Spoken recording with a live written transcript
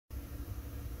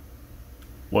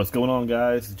What's going on,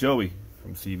 guys? It's Joey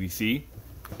from CVC,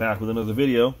 back with another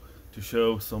video to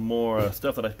show some more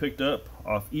stuff that I picked up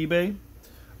off eBay,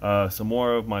 some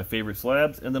more of my favorite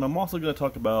slabs, and then I'm also going to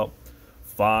talk about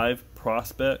 5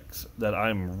 prospects that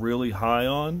I'm really high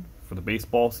on for the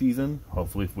baseball season,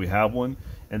 hopefully if we have one,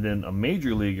 and then a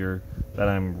major leaguer that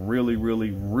I'm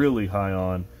really high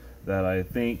on that I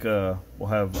think will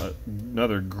have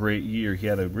another great year. He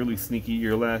had a really sneaky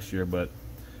year last year, but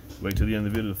wait till the end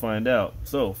of the video to find out.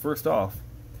 So first off,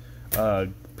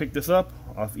 picked this up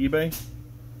off eBay.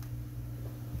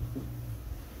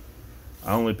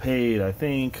 I only paid, I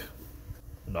think,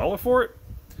 $1 for it,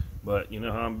 but you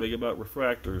know how I'm big about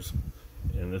refractors,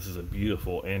 and this is a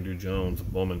beautiful Andrew Jones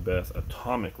Bowman Best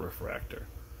Atomic Refractor.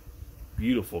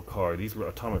 Beautiful card. These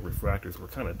atomic refractors were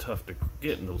kind of tough to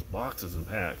get in those boxes and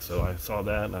packs, so I saw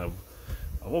that, and I've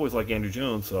always liked Andrew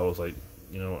Jones, so I was like,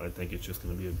 you know, I think it's just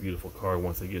going to be a beautiful card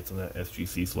once it gets in that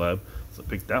SGC slab. So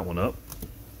pick that one up.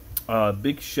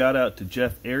 Big shout out to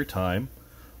Jeff Airtime.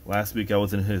 Last week I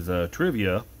was in his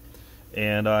trivia,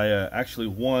 and I actually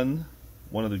won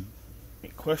one of the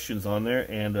questions on there,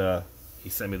 and he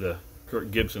sent me the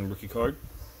Kurt Gibson rookie card.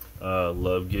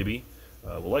 Love Gibby.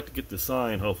 Would like to get the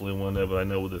sign hopefully one day, but I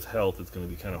know with his health it's going to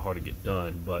be kind of hard to get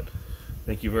done. But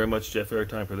thank you very much, Jeff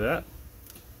Airtime, for that.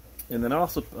 And then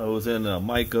also I was in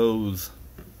Mike O's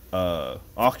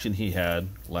auction he had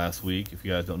last week. If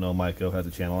you guys don't know, Mike O has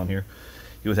a channel on here.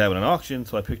 He was having an auction,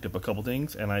 so I picked up a couple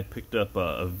things, and I picked up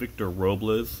a Victor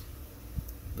Robles,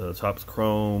 the Topps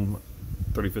Chrome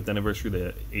 35th anniversary,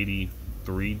 the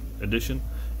 83 edition,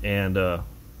 and I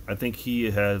think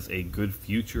he has a good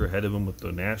future ahead of him with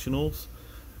the Nationals.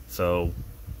 So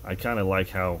I kind of like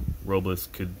how Robles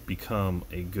could become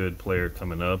a good player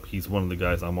coming up. He's one of the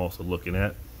guys I'm also looking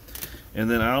at. And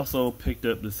then I also picked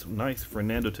up this nice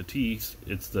Fernando Tatis.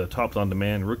 It's the Topps On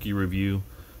Demand Rookie Review,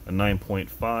 a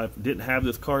 9.5. Didn't have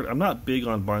this card. I'm not big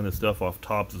on buying this stuff off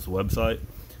Topps' website.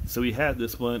 So he had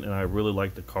this one, and I really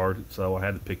liked the card, so I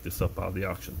had to pick this up out of the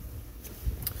auction.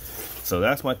 So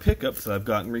that's my pickups that I've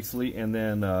gotten recently. And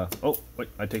then, oh, wait,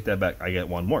 I take that back. I get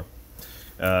one more.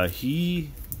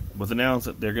 He was announced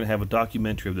that they're going to have a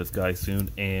documentary of this guy soon,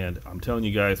 and I'm telling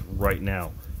you guys right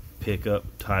now, pick up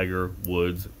Tiger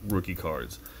Woods rookie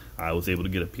cards. I was able to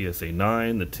get a PSA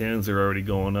 9. The 10s are already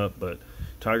going up, but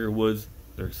Tiger Woods,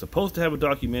 they're supposed to have a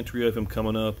documentary of him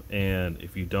coming up, and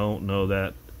if you don't know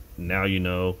that, now you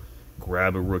know.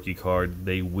 Grab a rookie card.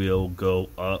 They will go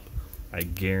up. I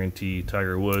guarantee.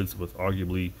 Tiger Woods was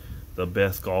arguably the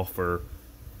best golfer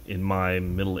in my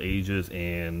middle ages,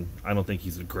 and I don't think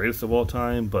he's the greatest of all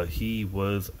time, but he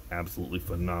was absolutely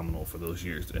phenomenal for those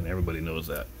years, and everybody knows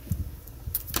that.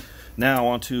 Now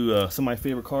on to some of my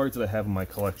favorite cards that I have in my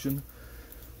collection.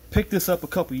 Picked this up a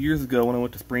couple years ago when I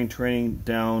went to spring training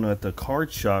down at the card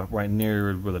shop right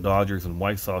near where the Dodgers and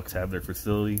White Sox have their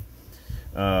facility.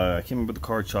 I can't remember what the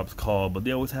card shop's called, but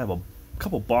they always have a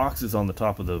couple boxes on the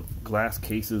top of the glass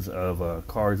cases of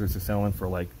cards that they're selling for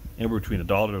like anywhere between $1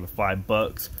 to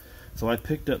 $5. So I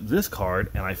picked up this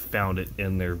card, and I found it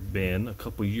in their bin a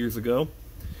couple years ago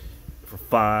for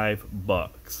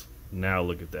 $5. Now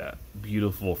look at that.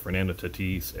 Beautiful Fernando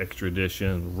Tatis extra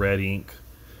edition, red ink.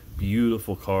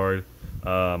 Beautiful card.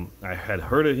 I had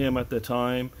heard of him at the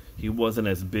time. He wasn't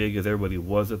as big as everybody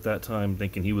was at that time,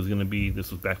 thinking he was going to be.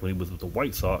 This was back when he was with the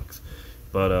White Sox.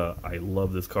 But I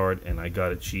love this card, and I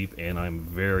got it cheap, and I'm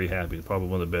very happy. It's probably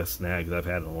one of the best snags I've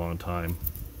had in a long time.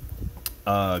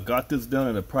 Got this done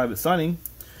at a private signing.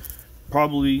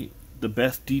 Probably the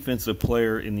best defensive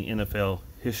player in the NFL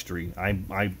history.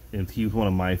 He was one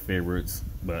of my favorites,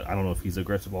 but I don't know if he's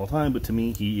aggressive all the time, but to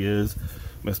me he is.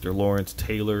 Mr. Lawrence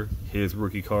Taylor, his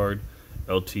rookie card.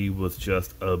 LT was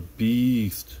just a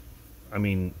beast. I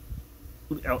mean,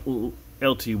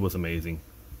 LT was amazing.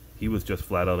 He was just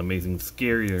flat out amazing,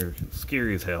 scary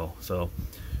as hell. So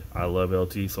I love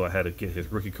LT, so I had to get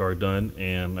his rookie card done,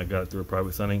 and I got it through a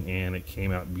private signing, and it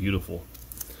came out beautiful.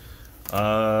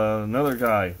 Another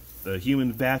guy, the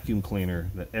human vacuum cleaner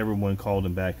that everyone called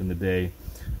him back in the day.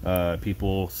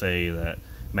 People say that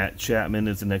Matt Chapman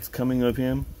is the next coming of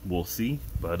him. We'll see.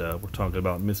 But we're talking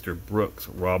about Mr. Brooks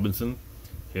Robinson.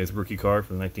 His rookie card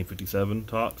from the 1957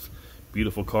 Topps.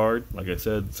 Beautiful card. Like I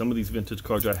said, some of these vintage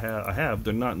cards I have,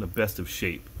 they're not in the best of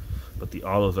shape, but the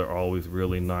autos are always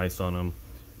really nice on them.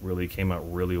 Really came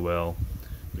out really well.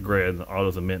 The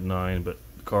auto's a mint 9, but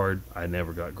the card I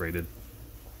never got graded.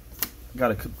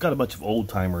 Got a bunch of old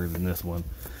timers in this one.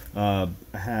 I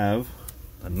have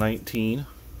a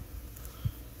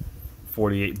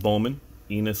 1948 Bowman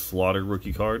Enos Slaughter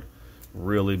rookie card.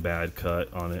 Really bad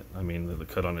cut on it. I mean, the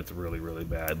cut on it's really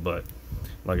bad, but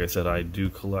Like I said, I do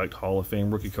collect Hall of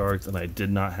Fame rookie cards, and I did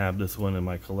not have this one in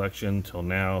my collection till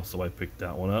now, so I picked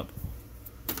that one up.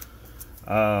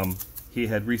 He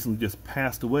had recently just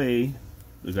passed away,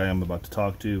 the guy I'm about to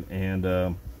talk to, and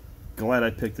glad I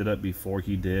picked it up before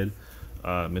he did.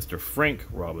 Mr. Frank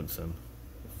Robinson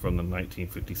from the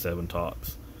 1957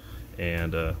 Topps.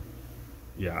 And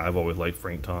yeah, I've always liked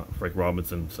Frank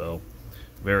Robinson, so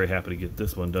very happy to get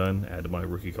this one done, add to my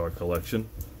rookie card collection.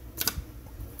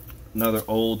 Another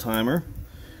old timer.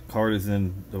 Card is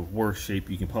in the worst shape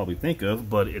you can probably think of,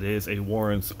 but it is a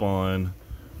Warren Spahn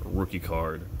rookie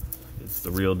card. It's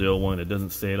the real deal one. It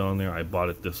doesn't say it on there. I bought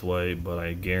it this way, but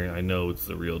I guarantee, I know it's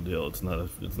the real deal. It's not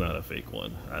a fake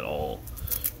one at all.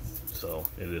 So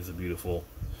it is a beautiful.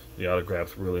 The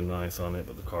autograph's really nice on it,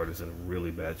 but the card is in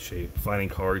really bad shape. Finding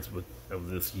cards of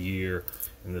this year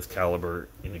and this caliber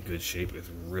in a good shape is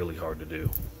really hard to do.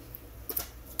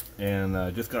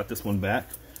 And just got this one back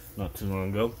not too long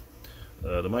ago.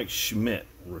 The Mike Schmidt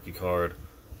rookie card.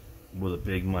 Was a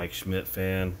big Mike Schmidt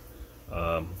fan.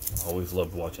 Always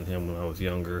loved watching him when I was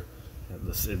younger.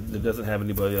 It doesn't have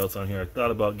anybody else on here. I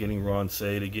thought about getting Ron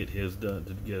Say to get his done,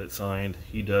 to get it signed.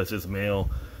 He does his mail,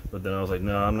 but then I was like,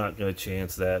 no, I'm not going to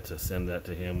chance that to send that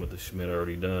to him with the Schmidt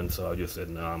already done. So I just said,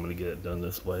 no, I'm going to get it done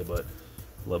this way. But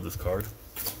love this card.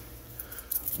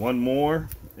 One more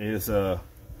is the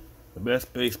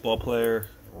best baseball player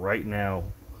right now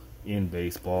in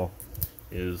baseball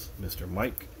is Mr.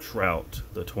 Mike Trout,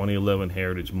 the 2011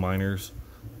 Heritage Minors.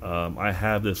 I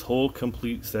have this whole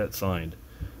complete set signed.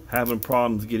 Having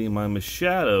problems getting my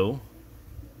Machado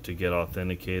to get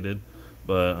authenticated,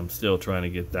 but I'm still trying to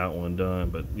get that one done.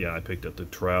 But yeah, I picked up the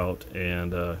Trout,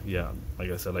 and yeah,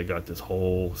 like I said, I got this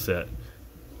whole set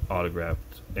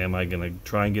autographed. Am I going to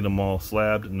try and get them all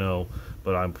slabbed? No,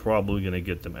 but I'm probably going to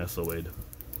get them SOA'd.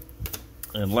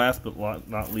 And last but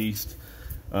not least,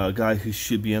 a guy who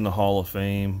should be in the Hall of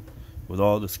Fame. With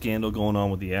all the scandal going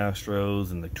on with the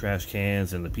Astros and the trash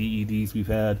cans and the PEDs we've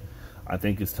had, I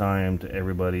think it's time to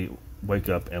everybody wake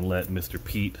up and let Mr.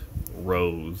 Pete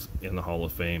Rose in the Hall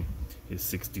of Fame. His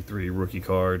 63 rookie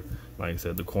card. Like I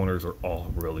said, the corners are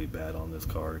all really bad on this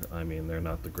card. I mean, they're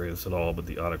not the greatest at all, but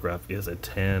the autograph is a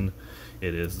 10.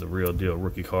 It is the real deal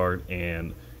rookie card,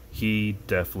 and he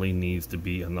definitely needs to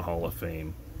be in the Hall of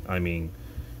Fame. I mean,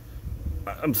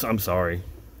 I'm sorry.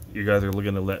 You guys are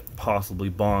looking to let possibly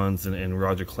Bonds and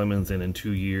Roger Clemens in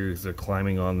 2 years. They're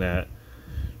climbing on that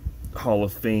Hall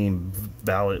of Fame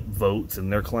ballot votes, and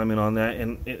they're climbing on that.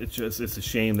 And it's a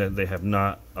shame that they have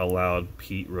not allowed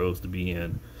Pete Rose to be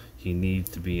in. He needs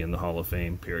to be in the Hall of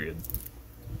Fame, period.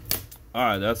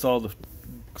 Alright, that's all the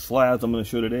slabs I'm going to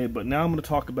show today. But now I'm going to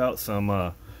talk about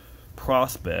some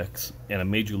prospects and a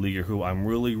major leaguer who I'm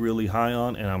really, really high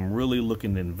on, and I'm really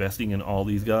looking at investing in all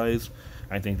these guys.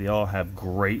 I think they all have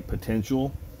great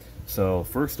potential. So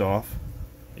first off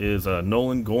is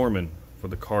Nolan Gorman for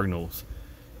the Cardinals.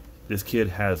 This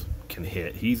kid can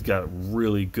hit. He's got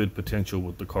really good potential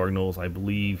with the Cardinals. I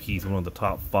believe he's one of the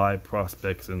top 5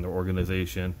 prospects in the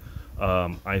organization.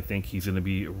 I think he's going to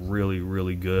be really,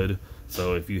 really good.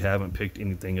 So if you haven't picked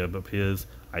anything up of his,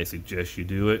 I suggest you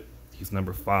do it. He's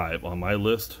number 5 on my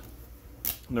list.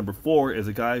 Number 4 is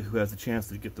a guy who has a chance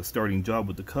to get the starting job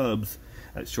with the Cubs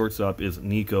at shortstop is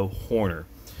Nico Hoerner.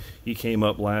 He came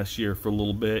up last year for a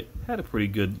little bit, had a pretty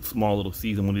good small little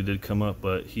season when he did come up,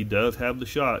 but he does have the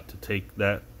shot to take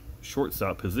that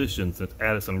shortstop position since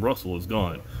Addison Russell is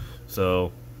gone.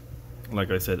 So,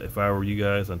 like I said, if I were you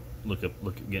guys, I'd look at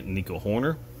getting Nico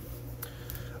Hoerner.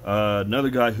 Another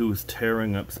guy who was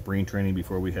tearing up spring training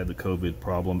before we had the COVID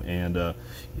problem and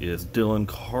is Dylan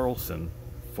Carlson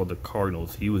for the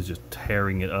Cardinals. He was just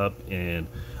tearing it up, and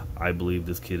I believe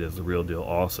this kid is the real deal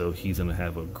also. He's going to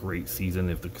have a great season.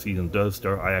 If the season does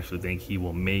start, I actually think he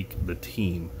will make the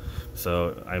team.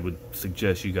 So I would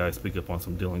suggest you guys pick up on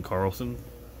some Dylan Carlson.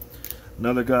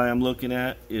 Another guy I'm looking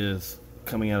at is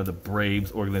coming out of the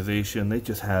Braves organization. They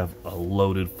just have a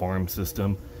loaded farm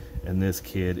system, and this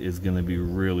kid is going to be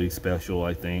really special,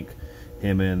 I think.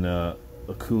 Him and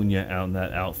Acuna out in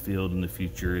that outfield in the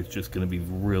future, it's just going to be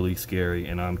really scary.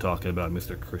 And I'm talking about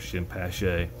Mr. Christian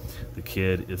Pache. The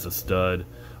kid is a stud.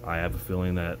 I have a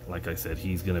feeling that, like I said,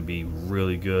 he's going to be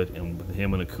really good, and with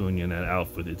him and Acuna in that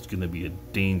outfit, it's going to be a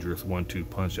dangerous 1-2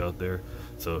 punch out there.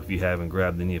 So if you haven't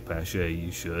grabbed any of Pache,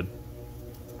 you should.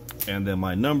 And then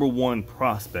my number 1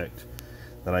 prospect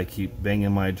that I keep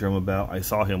banging my drum about, I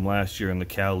saw him last year in the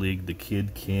Cal League. The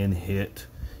kid can hit.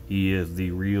 He is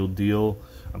the real deal.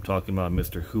 I'm talking about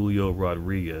Mr. Julio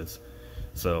Rodriguez.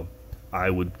 So I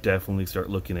would definitely start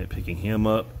looking at picking him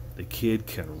up. The kid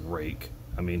can rake.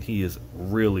 I mean, he is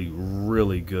really,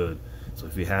 really good. So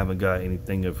if you haven't got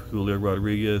anything of Julio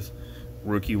Rodriguez,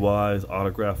 rookie-wise,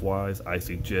 autograph-wise, I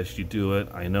suggest you do it.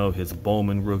 I know his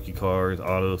Bowman rookie cards,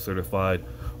 auto-certified,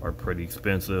 are pretty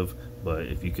expensive, but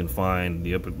if you can find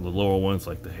the lower ones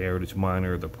like the Heritage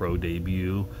Minor, the Pro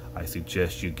Debut, I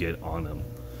suggest you get on them.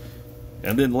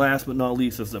 And then last but not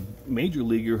least is a major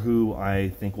leaguer who I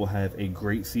think will have a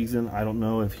great season. I don't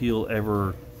know if he'll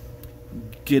ever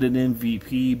get an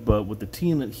MVP, but with the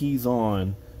team that he's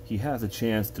on, he has a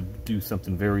chance to do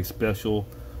something very special.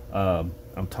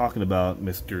 I'm talking about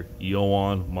Mr.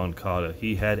 Yoan Moncada.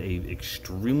 He had a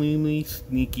extremely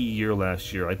sneaky year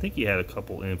last year. I think he had a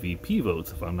couple MVP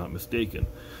votes, if I'm not mistaken.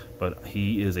 But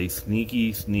he is a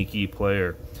sneaky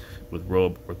player. With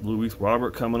Luis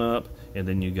Robert coming up, and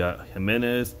then you got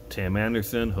Jimenez, Tim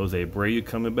Anderson, Jose Abreu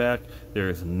coming back. There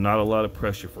is not a lot of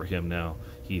pressure for him now.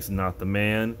 He's not the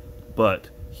man, but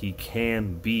he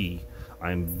can be.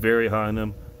 I'm very high on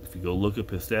him. If you go look up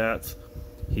his stats,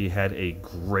 he had a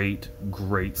great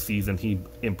season. He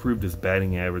improved his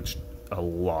batting average a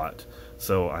lot.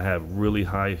 So I have really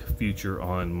high future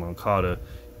on Moncada.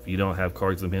 If you don't have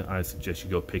cards of him, I suggest you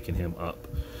go picking him up.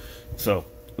 So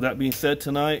with that being said,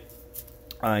 tonight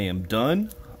I am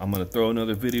done. I'm going to throw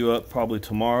another video up probably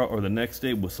tomorrow or the next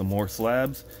day with some more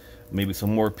slabs, maybe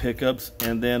some more pickups.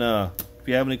 And then if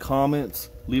you have any comments,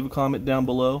 leave a comment down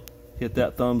below. Hit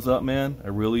that thumbs up, man. I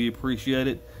really appreciate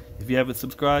it. If you haven't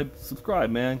subscribed,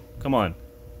 subscribe, man. Come on.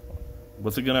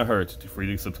 What's it going to hurt for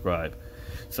you to subscribe?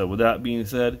 So with that being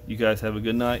said, you guys have a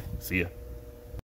good night. See ya.